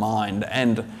changing your mind.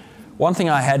 And one thing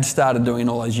I had started doing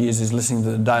all those years is listening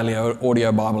to the daily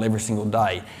audio Bible every single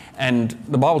day. And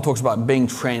the Bible talks about being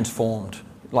transformed,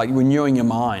 like renewing your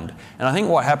mind. And I think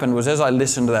what happened was as I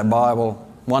listened to that Bible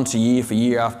once a year for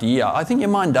year after year, I think your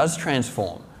mind does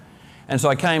transform. And so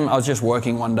I was just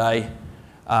working one day,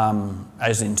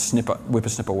 as in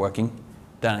whippersnipper working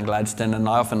down in Gladstone, and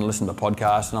I often listen to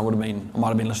podcasts, and I might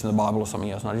have been listening to the Bible or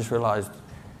something else, and I just realised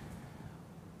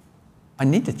I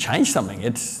need to change something.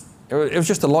 It was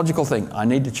just a logical thing. I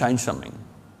need to change something.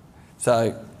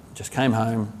 So just came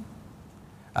home,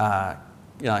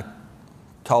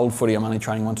 told footy I'm only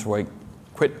training once a week,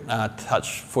 quit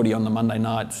touch footy on the Monday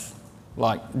nights,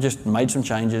 just made some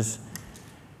changes.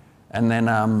 And then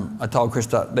I told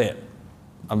Krista, there,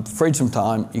 I'm freed some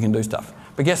time, you can do stuff.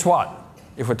 But guess what?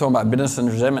 If we're talking about bitterness and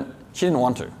resentment, she didn't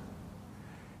want to.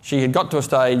 She had got to a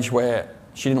stage where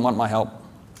she didn't want my help,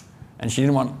 and she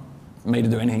didn't want me to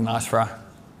do anything nice for her,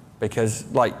 because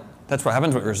that's what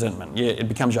happens with resentment. It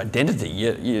becomes your identity.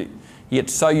 You get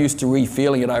so used to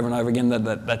re-feeling it over and over again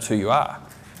that that's who you are.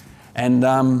 And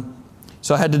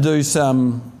so I had to do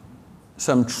some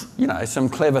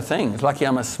clever things. Lucky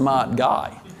I'm a smart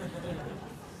guy.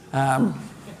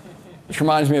 Which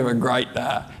reminds me of a great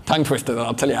tongue twister that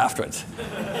I'll tell you afterwards.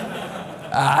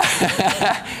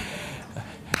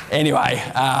 Anyway,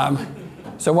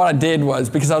 so what I did was,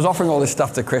 because I was offering all this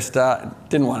stuff to Krista,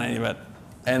 didn't want any of it,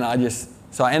 and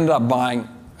so I ended up buying,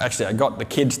 actually I got the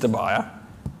kids to buy her.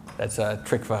 That's a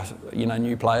trick for,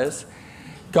 new players.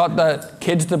 Got the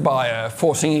kids to buy her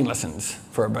 4 singing lessons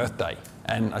for her birthday.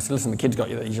 And I said, listen, the kids got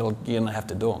you these, you're going to have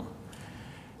to do them.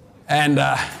 And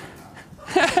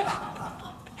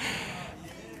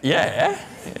yeah.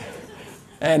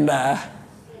 And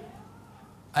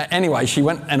anyway, she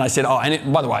went, and I said,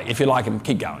 by the way, if you like them,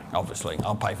 keep going, obviously,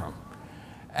 I'll pay for them.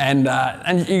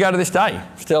 And you go to this day,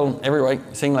 still every week,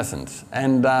 sing lessons.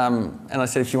 And I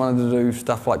said if she wanted to do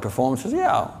stuff like performances,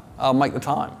 yeah, I'll make the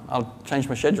time. I'll change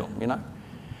my schedule,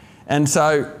 And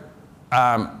so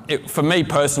for me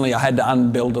personally, I had to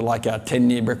unbuild a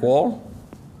 10-year brick wall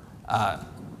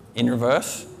in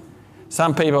reverse.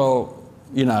 Some people,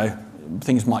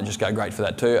 things might just go great for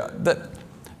that too.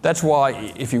 That's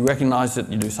why if you recognise it,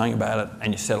 you do something about it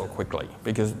and you settle quickly,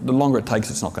 because the longer it takes,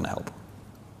 it's not going to help.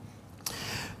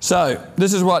 So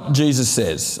this is what Jesus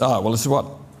says. This is what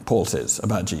Paul says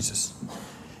about Jesus.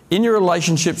 In your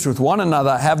relationships with one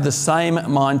another, have the same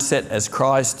mindset as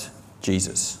Christ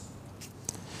Jesus,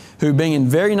 who being in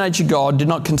very nature God, did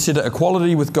not consider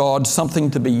equality with God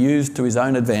something to be used to his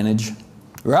own advantage.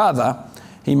 Rather,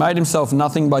 he made himself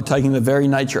nothing by taking the very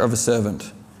nature of a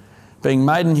servant, being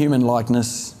made in human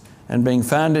likeness, and being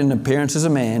found in appearance as a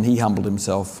man, he humbled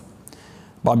himself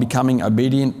by becoming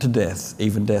obedient to death,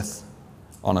 even death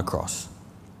on a cross.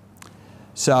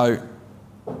 So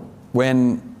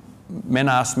when men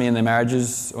ask me in their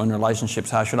marriages or in relationships,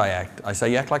 how should I act? I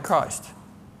say, you act like Christ.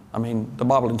 I mean, the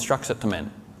Bible instructs it to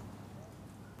men.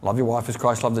 Love your wife as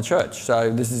Christ loved the church.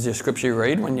 So this is your scripture you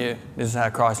read this is how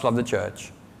Christ loved the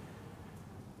church.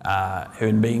 Who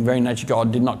in being very nature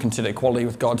God did not consider equality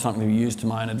with God something to be used to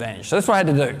my own advantage. So that's what I had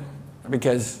to do,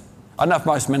 because I don't know if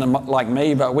most men are like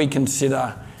me, but we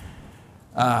consider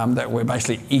that we're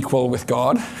basically equal with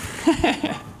God.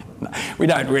 No, we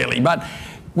don't really, but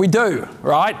we do,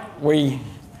 right? We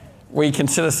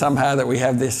consider somehow that we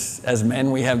have this, as men,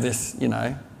 we have this,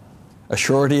 a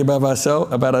surety about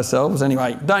ourselves.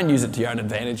 Anyway, don't use it to your own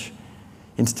advantage.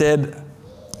 Instead,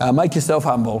 make yourself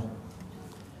humble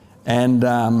and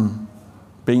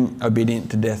being obedient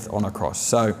to death on a cross.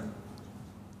 So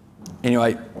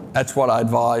anyway, that's what I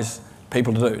advise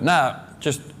people to do. Now,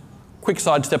 just quick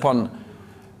sidestep on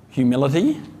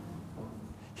humility.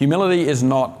 Humility is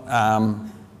not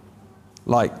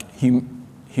like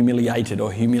humiliated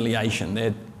or humiliation.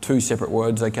 They're two separate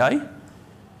words, okay?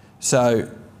 So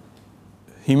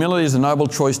humility is a noble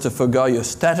choice to forgo your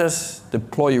status,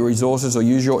 deploy your resources, or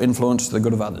use your influence to the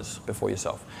good of others before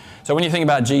yourself. So when you think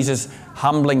about Jesus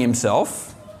humbling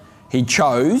himself, he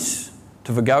chose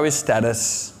to forgo his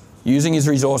status, using his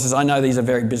resources. I know these are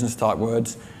very business type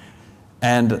words,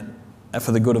 and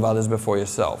for the good of others before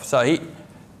yourself. So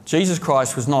Jesus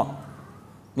Christ was not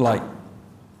like,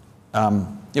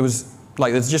 it was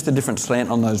like there's just a different slant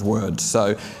on those words.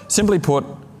 So simply put,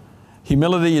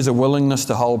 humility is a willingness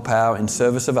to hold power in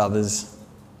service of others.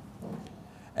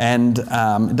 And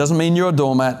it doesn't mean you're a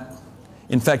doormat.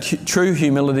 In fact, true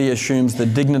humility assumes the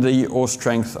dignity or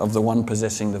strength of the one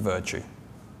possessing the virtue.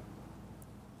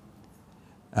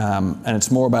 And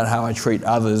it's more about how I treat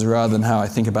others rather than how I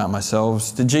think about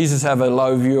myself. Did Jesus have a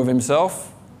low view of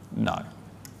himself? No.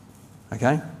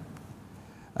 Okay?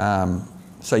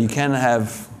 So you can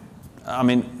have,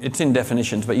 it's in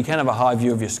definitions, but you can have a high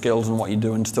view of your skills and what you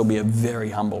do and still be a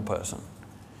very humble person,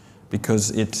 because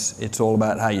it's all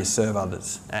about how you serve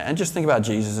others. And just think about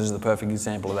Jesus as the perfect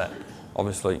example of that.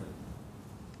 Obviously,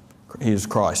 he is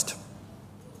Christ.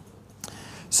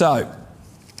 So,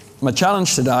 my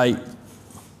challenge today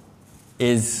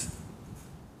is,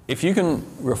 if you can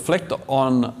reflect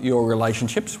on your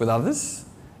relationships with others,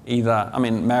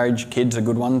 marriage, kids are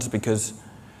good ones, because,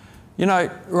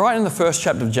 right in the first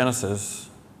chapter of Genesis,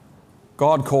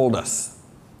 God called us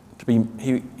to be,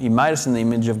 he made us in the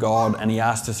image of God, and he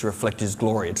asked us to reflect his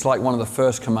glory. It's like one of the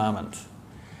first commandments.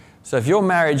 So if your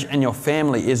marriage and your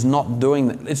family is not doing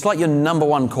that, it's like your number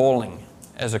one calling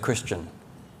as a Christian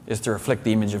is to reflect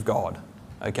the image of God,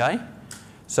 okay?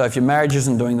 So if your marriage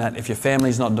isn't doing that, if your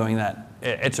family's not doing that,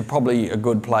 it's probably a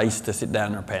good place to sit down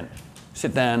and repent.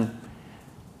 Sit down,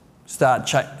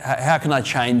 how can I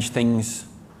change things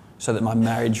so that my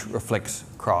marriage reflects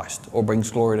Christ or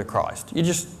brings glory to Christ?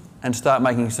 And start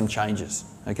making some changes,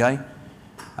 okay?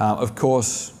 Of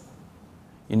course,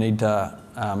 you need to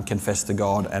confess to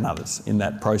God and others in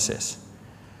that process.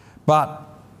 But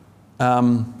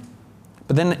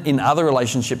then in other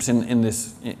relationships in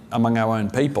this, among our own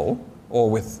people or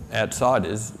with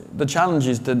outsiders, the challenge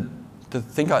is to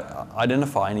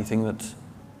identify anything that's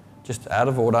just out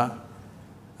of order.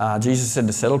 Jesus said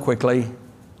to settle quickly,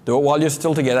 do it while you're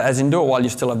still together, as in do it while you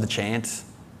still have the chance.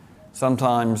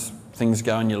 Sometimes things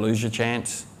go and you lose your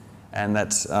chance, and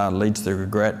that leads to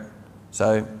regret.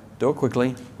 So do it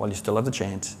quickly while you still have the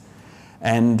chance.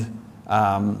 And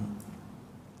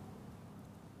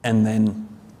then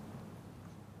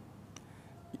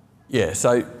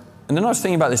I was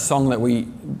thinking about this song that we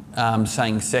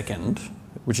sang second,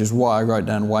 which is why I wrote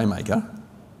down Waymaker.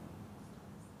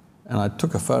 And I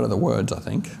took a photo of the words, I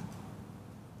think,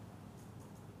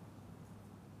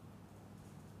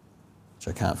 which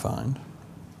I can't find.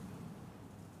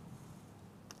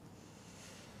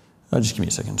 Oh, just give me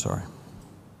a second, sorry.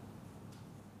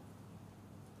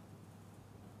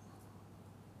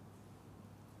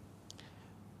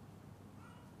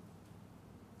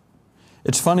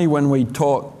 It's funny when we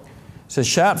talk, it says,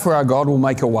 shout for our God will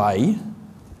make a way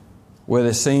where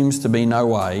there seems to be no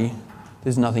way.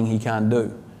 There's nothing he can't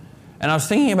do. And I was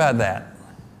thinking about that,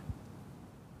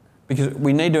 because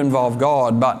we need to involve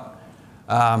God, but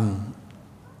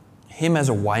him as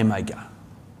a waymaker.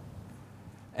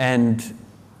 And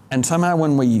somehow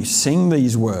when we sing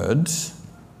these words,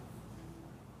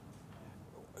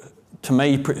 to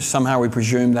me, somehow we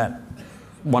presume that,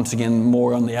 once again,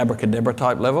 more on the abracadabra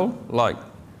type level, like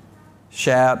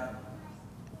shout,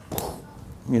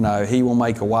 he will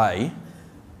make a way.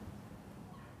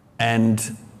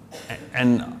 And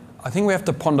I think we have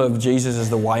to ponder of Jesus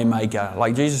as the way maker.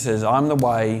 Like Jesus says, I'm the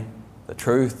way, the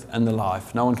truth, and the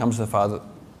life. No one comes to the Father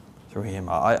through him.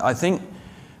 I think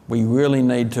we really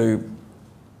need to,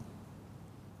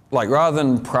 like, rather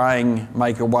than praying,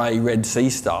 make a way Red Sea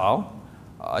style,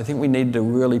 I think we need to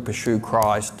really pursue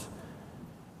Christ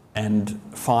and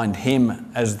find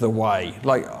him as the way.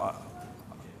 Like,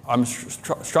 I'm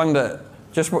struggling to,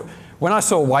 just when I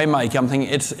saw Waymaker, I'm thinking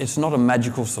it's not a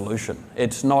magical solution.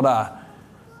 It's not a,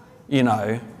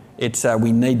 it's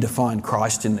we need to find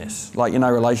Christ in this. Like,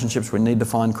 relationships, we need to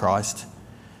find Christ.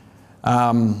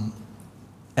 And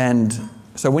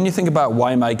so when you think about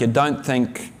Waymaker, don't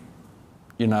think,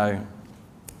 an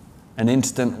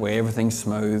instant where everything's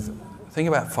smooth. Think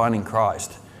about finding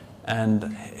Christ,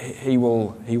 and he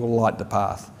will light the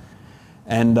path.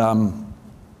 And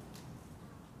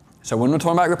so when we're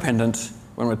talking about repentance,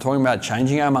 when we're talking about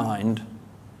changing our mind,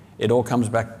 it all comes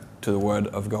back to the Word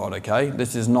of God, okay?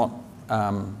 This is not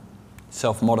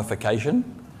self-modification,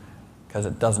 because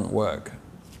it doesn't work.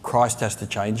 Christ has to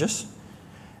change us,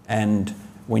 and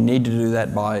we need to do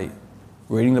that by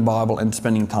reading the Bible and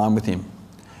spending time with him.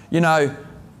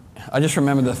 I just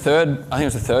remember I think it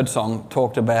was the third song,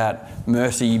 talked about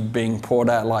mercy being poured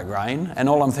out like rain, and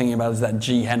all I'm thinking about is that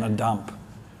G. Hannah dump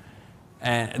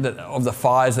and of the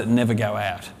fires that never go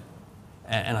out.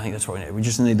 And I think that's what we need. We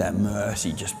just need that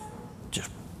mercy, just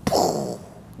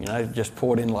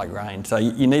poured in like rain. So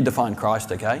you need to find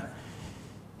Christ, okay?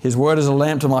 His word is a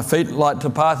lamp to my feet, light to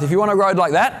the path. If you want a road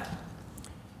like that,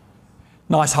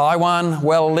 nice high one,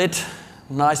 well lit,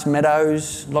 nice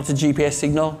meadows, lots of GPS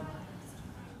signal,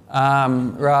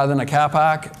 rather than a car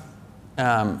park,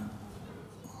 the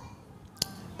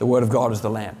Word of God is the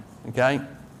lamp, okay?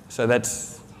 So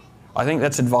I think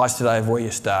that's advice today of where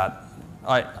you start.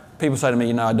 People say to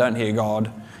me, I don't hear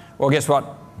God. Well, guess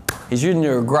what? He's using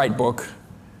you a great book.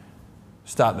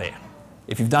 Start there.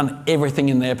 If you've done everything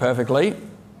in there perfectly,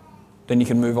 then you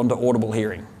can move on to audible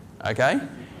hearing, okay?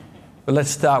 But let's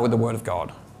start with the Word of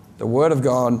God. The Word of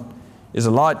God is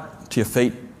a light to your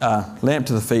feet, lamp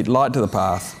to the feet, light to the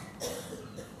path.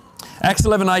 Acts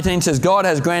 11:18 says, God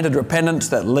has granted repentance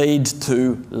that leads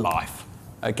to life.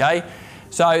 Okay?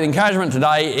 So the encouragement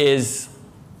today is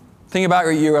think about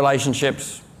your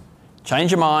relationships,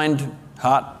 change your mind,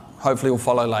 heart hopefully will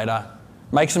follow later,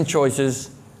 make some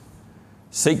choices,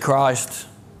 seek Christ,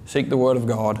 seek the Word of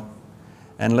God,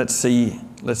 and let's see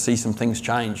some things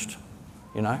changed,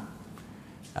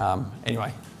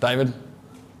 Anyway, David,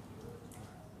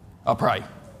 I'll pray.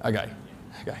 Okay,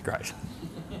 great.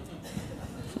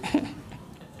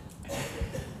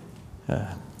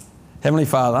 Heavenly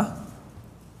Father,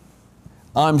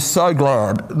 I'm so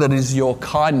glad that it is your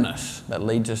kindness that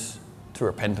leads us to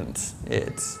repentance.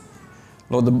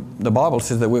 Lord, the Bible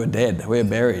says that we were dead, we were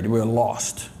buried, we were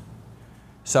lost.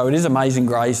 So it is amazing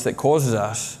grace that causes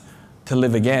us to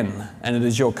live again, and it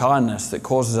is your kindness that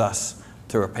causes us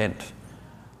to repent.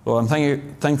 Lord,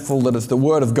 I'm thankful that it's the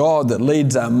Word of God that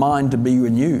leads our mind to be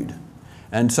renewed.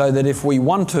 And so that if we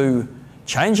want to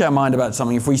change our mind about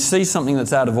something, if we see something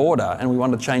that's out of order and we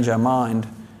want to change our mind,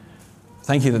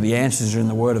 thank you that the answers are in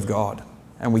the Word of God.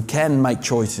 And we can make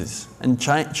choices and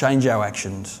change our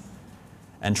actions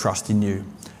and trust in you.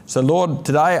 So Lord,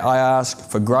 today I ask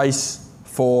for grace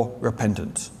for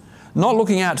repentance. Not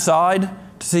looking outside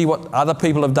to see what other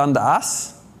people have done to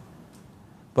us,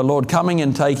 but Lord, coming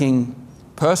and taking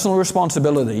personal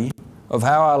responsibility of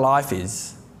how our life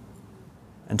is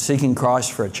and seeking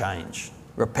Christ for a change,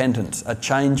 repentance, a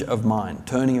change of mind,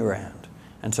 turning around.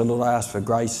 And so Lord, I ask for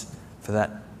grace for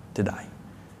that today.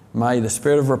 May the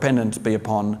spirit of repentance be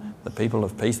upon the people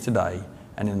of Peace today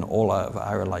and in all of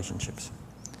our relationships.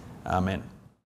 Amen.